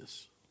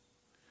Jesus.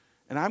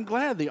 And I'm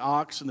glad the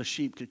ox and the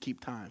sheep could keep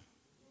time.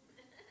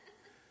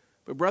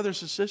 But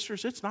brothers and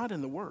sisters, it's not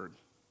in the Word.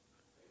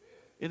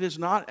 It is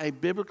not a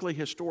biblically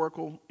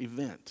historical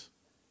event.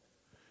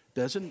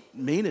 Doesn't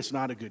mean it's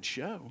not a good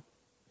show.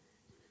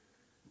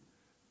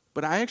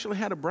 But I actually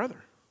had a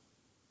brother.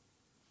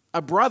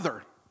 A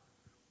brother.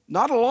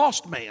 Not a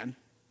lost man.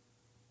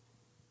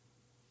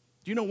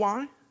 Do you know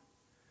why?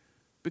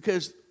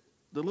 Because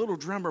the little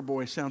drummer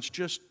boy sounds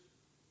just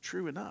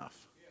true enough.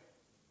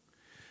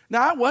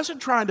 Now, I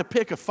wasn't trying to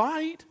pick a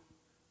fight.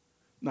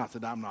 Not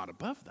that I'm not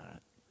above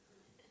that.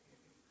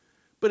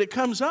 But it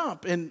comes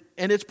up and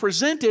it's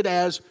presented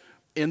as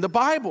in the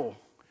Bible.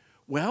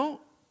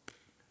 Well,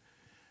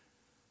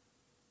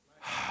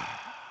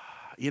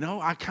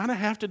 I kind of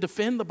have to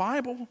defend the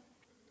Bible.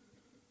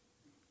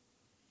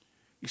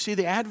 You see,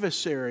 the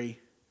adversary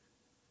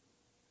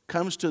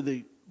comes to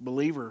the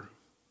believer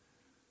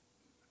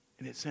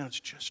and it sounds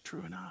just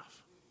true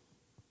enough.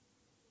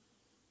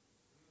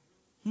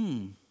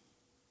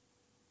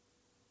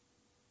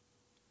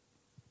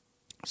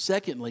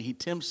 Secondly, he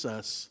tempts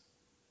us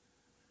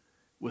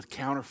with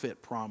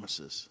counterfeit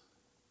promises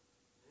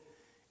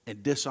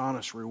and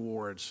dishonest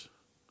rewards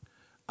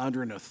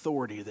under an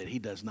authority that he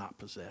does not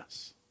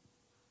possess.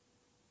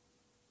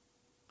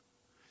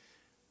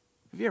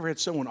 Have you ever had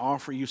someone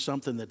offer you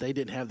something that they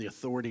didn't have the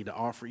authority to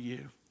offer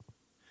you?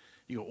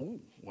 You go, oh,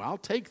 well, I'll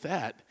take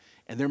that.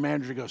 And their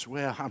manager goes,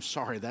 well, I'm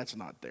sorry, that's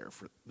not there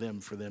for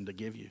them to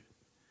give you.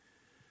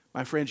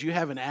 My friends, you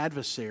have an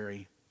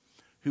adversary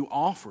who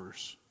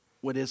offers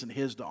what isn't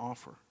his to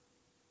offer.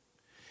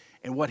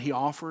 And what he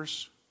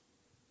offers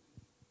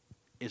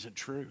isn't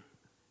true.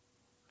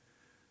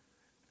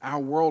 Our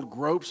world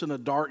gropes in the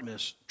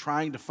darkness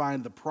trying to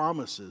find the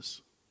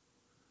promises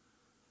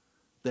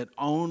that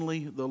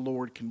only the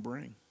Lord can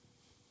bring.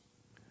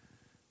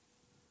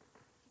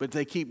 But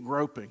they keep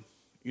groping.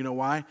 You know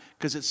why?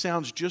 Because it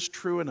sounds just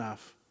true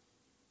enough.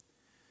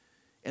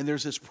 And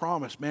there's this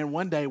promise, man,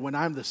 one day when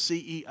I'm the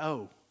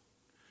CEO,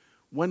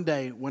 one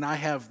day when I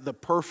have the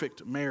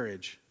perfect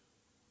marriage,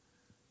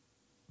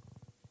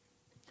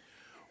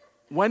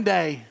 one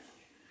day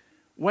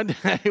when,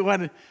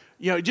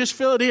 just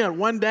fill it in,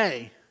 one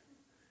day.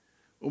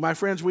 Well, my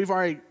friends, we've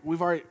already,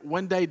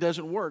 one day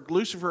doesn't work.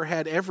 Lucifer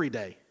had every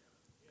day,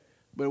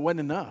 but it wasn't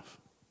enough.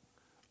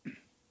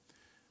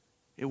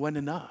 It wasn't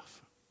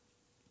enough.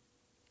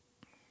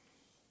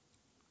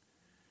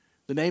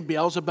 The name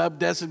Beelzebub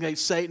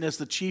designates Satan as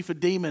the chief of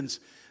demons.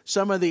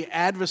 Some of the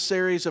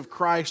adversaries of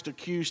Christ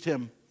accused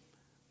him.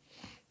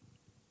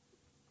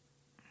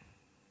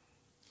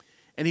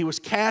 And he was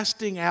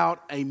casting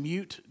out a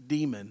mute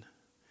demon.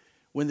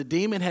 When the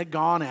demon had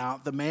gone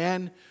out, the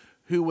man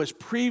who was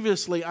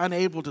previously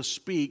unable to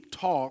speak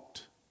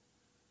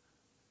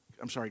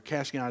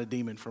casting out a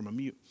demon from a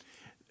mute.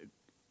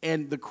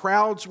 And the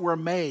crowds were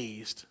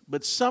amazed,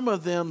 but some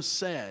of them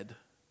said,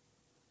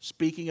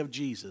 speaking of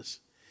Jesus,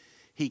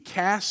 he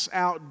casts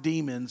out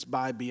demons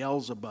by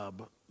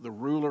Beelzebub, the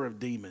ruler of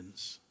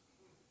demons.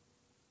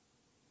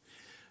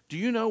 Do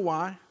you know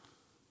why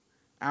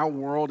our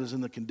world is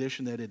in the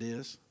condition that it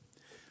is?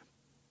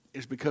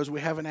 It's because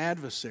we have an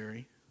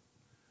adversary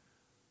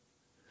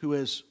who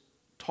has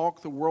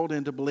talked the world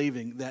into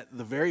believing that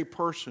the very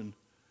person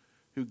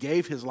who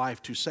gave his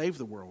life to save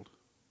the world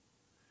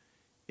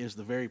is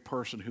the very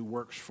person who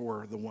works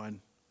for the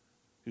one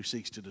who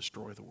seeks to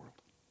destroy the world.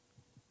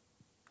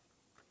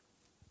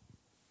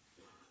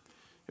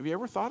 Have you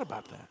ever thought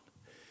about that?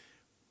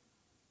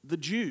 The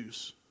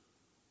Jews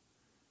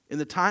in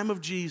the time of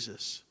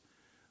Jesus,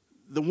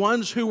 the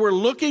ones who were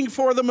looking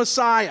for the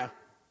Messiah,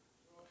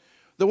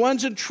 the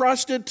ones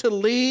entrusted to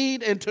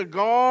lead and to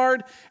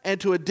guard and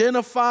to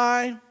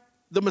identify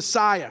the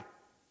Messiah,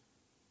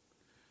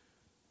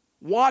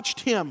 watched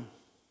him,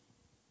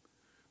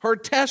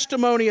 heard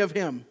testimony of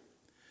him,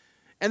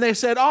 and they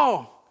said,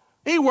 oh,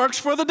 he works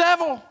for the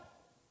devil.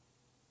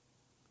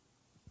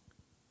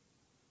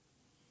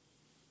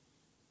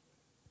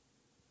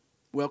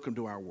 Welcome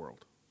to our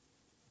world.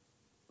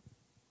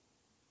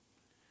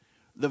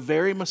 The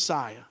very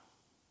Messiah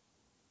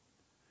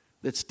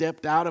that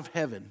stepped out of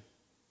heaven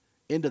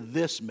into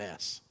this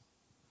mess,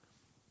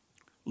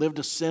 lived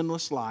a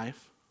sinless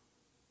life,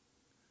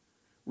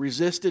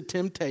 resisted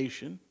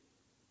temptation,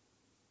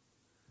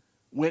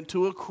 went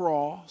to a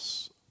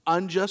cross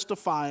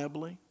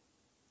unjustifiably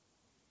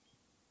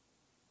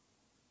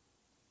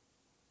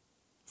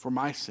for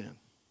my sin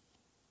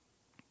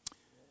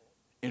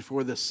and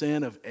for the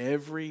sin of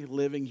every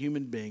living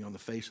human being on the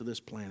face of this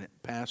planet,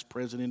 past,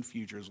 present, and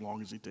future, as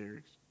long as he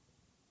tarries.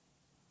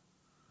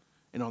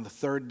 And on the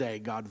third day,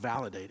 God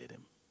validated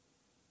him.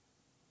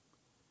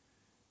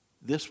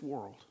 This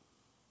world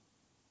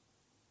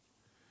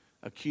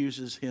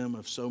accuses him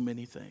of so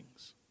many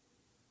things.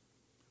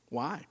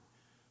 Why?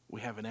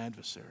 We have an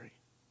adversary.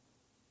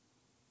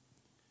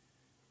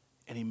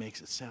 And he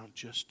makes it sound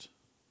just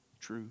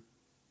true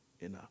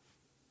enough.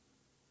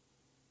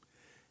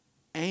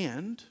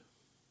 And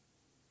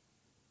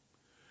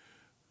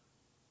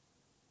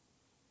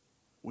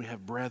we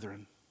have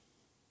brethren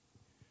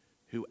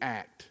who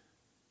act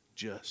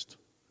just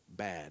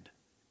bad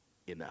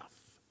enough.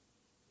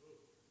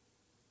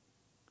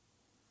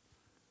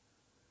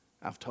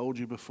 I've told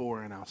you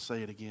before, and I'll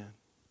say it again.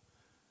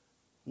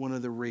 One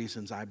of the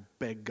reasons I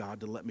beg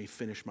God to let me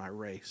finish my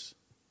race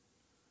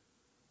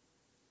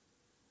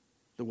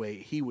the way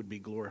he would be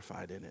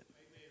glorified in it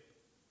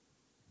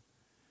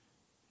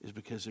is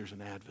because there's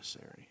an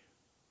adversary.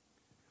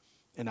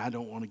 And I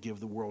don't want to give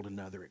the world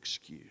another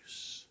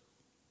excuse.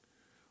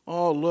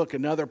 Oh, look,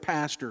 another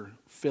pastor,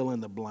 fill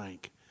in the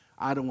blank.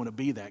 I don't want to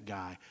be that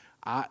guy.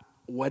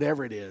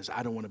 Whatever it is,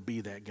 I don't want to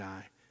be that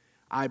guy.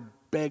 I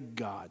beg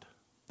God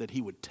that he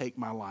would take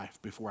my life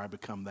before I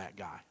become that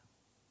guy.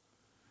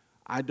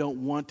 I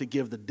don't want to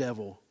give the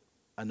devil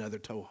another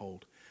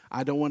toehold.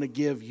 I don't want to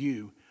give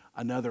you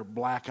another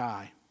black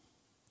eye.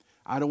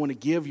 I don't want to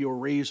give you a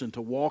reason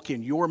to walk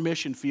in your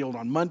mission field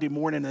on Monday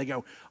morning and they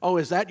go, oh,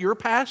 is that your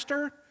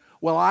pastor?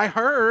 Well, I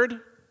heard.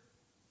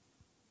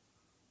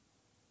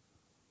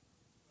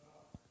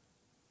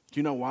 Do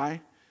you know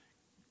why?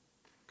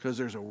 Because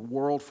there's a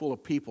world full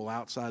of people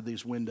outside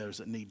these windows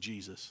that need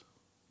Jesus.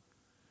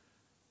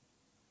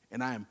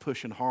 And I am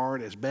pushing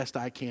hard as best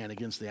I can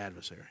against the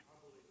adversary.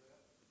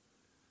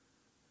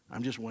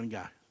 I'm just one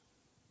guy.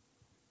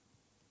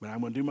 But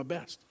I'm going to do my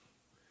best.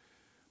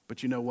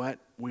 But you know what?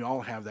 We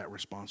all have that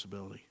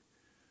responsibility.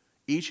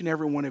 Each and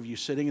every one of you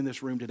sitting in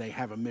this room today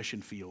have a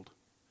mission field.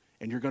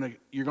 And you're going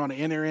to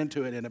enter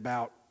into it in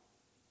about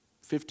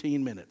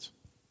 15 minutes.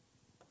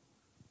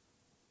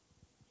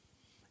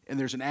 And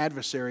there's an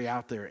adversary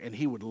out there, and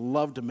he would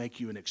love to make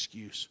you an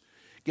excuse.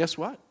 Guess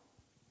what?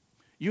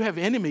 You have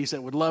enemies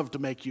that would love to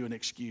make you an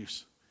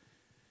excuse.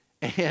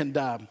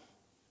 And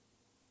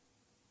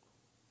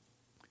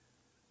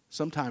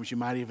sometimes you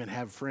might even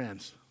have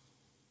friends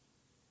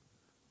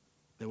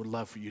that would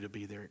love for you to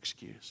be their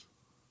excuse.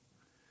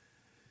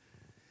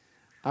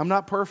 I'm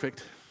not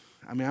perfect.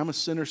 I mean, I'm a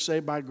sinner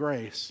saved by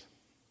grace.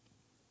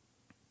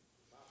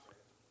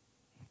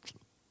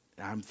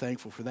 I'm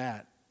thankful for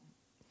that.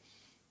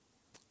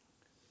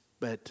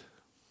 But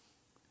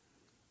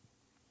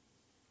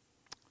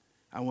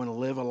I want to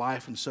live a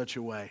life in such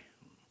a way,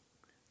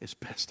 as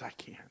best I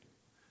can,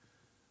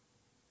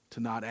 to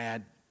not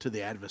add to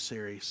the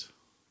adversary's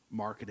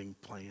marketing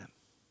plan.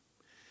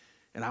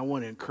 And I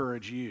want to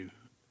encourage you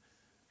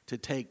to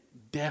take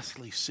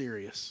deathly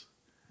serious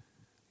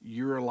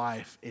your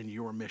life in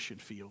your mission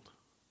field.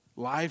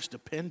 Lives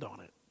depend on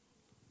it.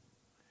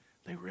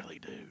 They really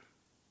do.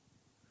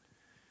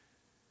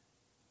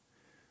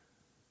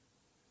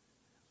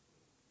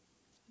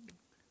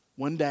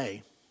 One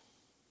day,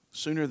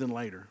 sooner than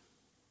later,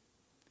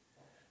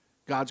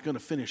 God's going to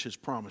finish his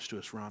promise to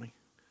us, Ronnie.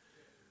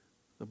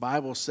 The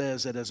Bible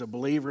says that as a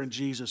believer in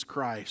Jesus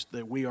Christ,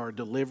 that we are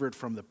delivered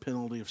from the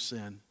penalty of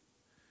sin.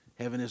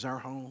 Heaven is our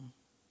home.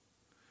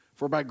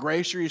 For by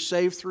grace are you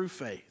saved through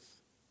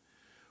faith.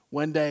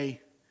 One day,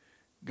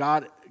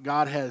 God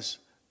has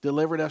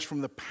delivered us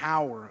from the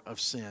power of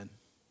sin.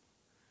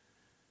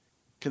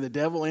 Can the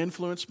devil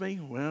influence me?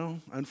 Well,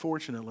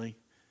 unfortunately.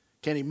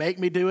 Can he make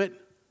me do it?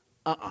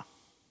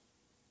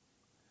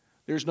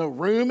 There's no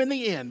room in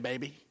the end,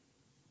 baby.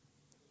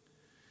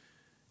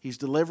 He's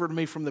delivered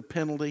me from the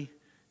penalty.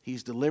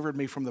 He's delivered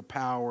me from the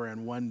power.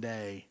 And one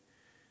day,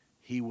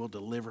 he will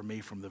deliver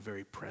me from the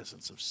very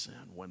presence of sin.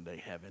 One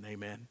day, heaven.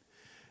 Amen.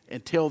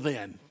 Until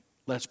then,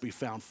 let's be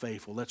found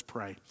faithful. Let's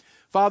pray.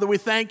 Father, we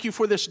thank you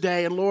for this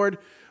day. And Lord,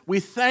 we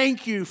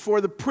thank you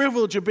for the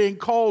privilege of being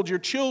called your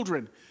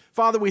children.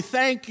 Father, we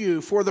thank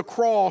you for the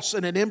cross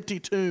and an empty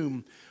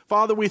tomb.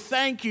 Father, we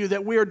thank you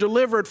that we are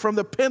delivered from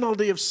the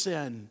penalty of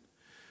sin.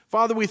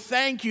 Father, we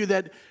thank you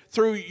that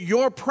through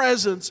your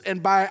presence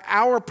and by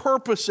our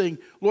purposing,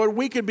 Lord,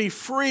 we can be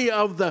free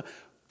of the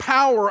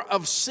power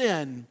of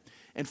sin.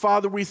 And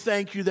Father, we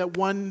thank you that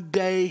one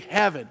day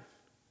heaven.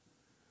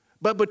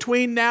 But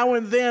between now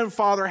and then,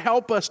 Father,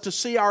 help us to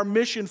see our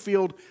mission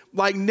field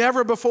like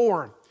never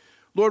before.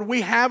 Lord,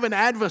 we have an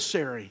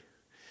adversary.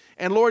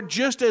 And Lord,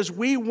 just as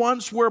we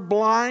once were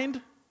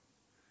blind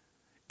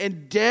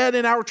and dead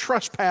in our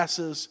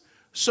trespasses,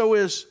 so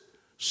is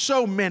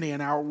so many in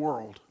our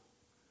world.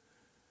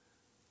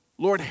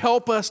 Lord,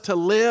 help us to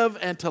live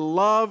and to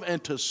love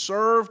and to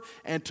serve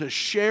and to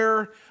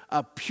share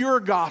a pure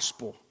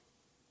gospel,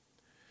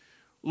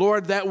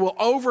 Lord, that will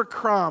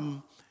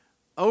overcome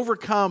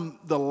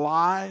the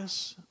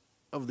lies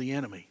of the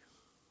enemy.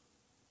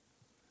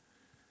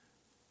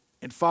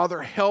 And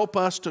Father, help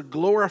us to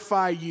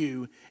glorify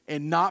you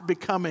and not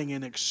becoming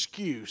an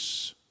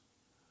excuse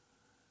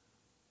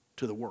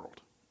to the world.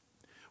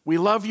 We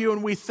love you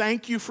and we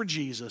thank you for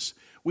Jesus.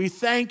 We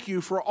thank you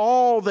for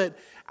all that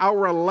our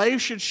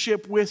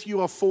relationship with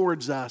you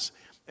affords us.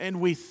 And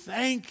we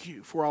thank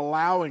you for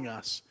allowing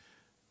us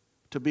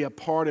to be a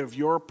part of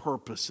your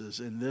purposes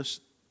in this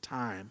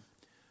time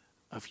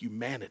of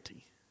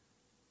humanity.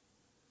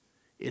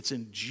 It's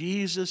in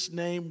Jesus'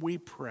 name we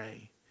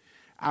pray,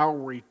 our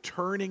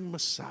returning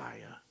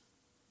Messiah,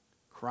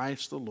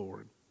 Christ the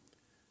Lord.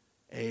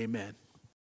 Amen.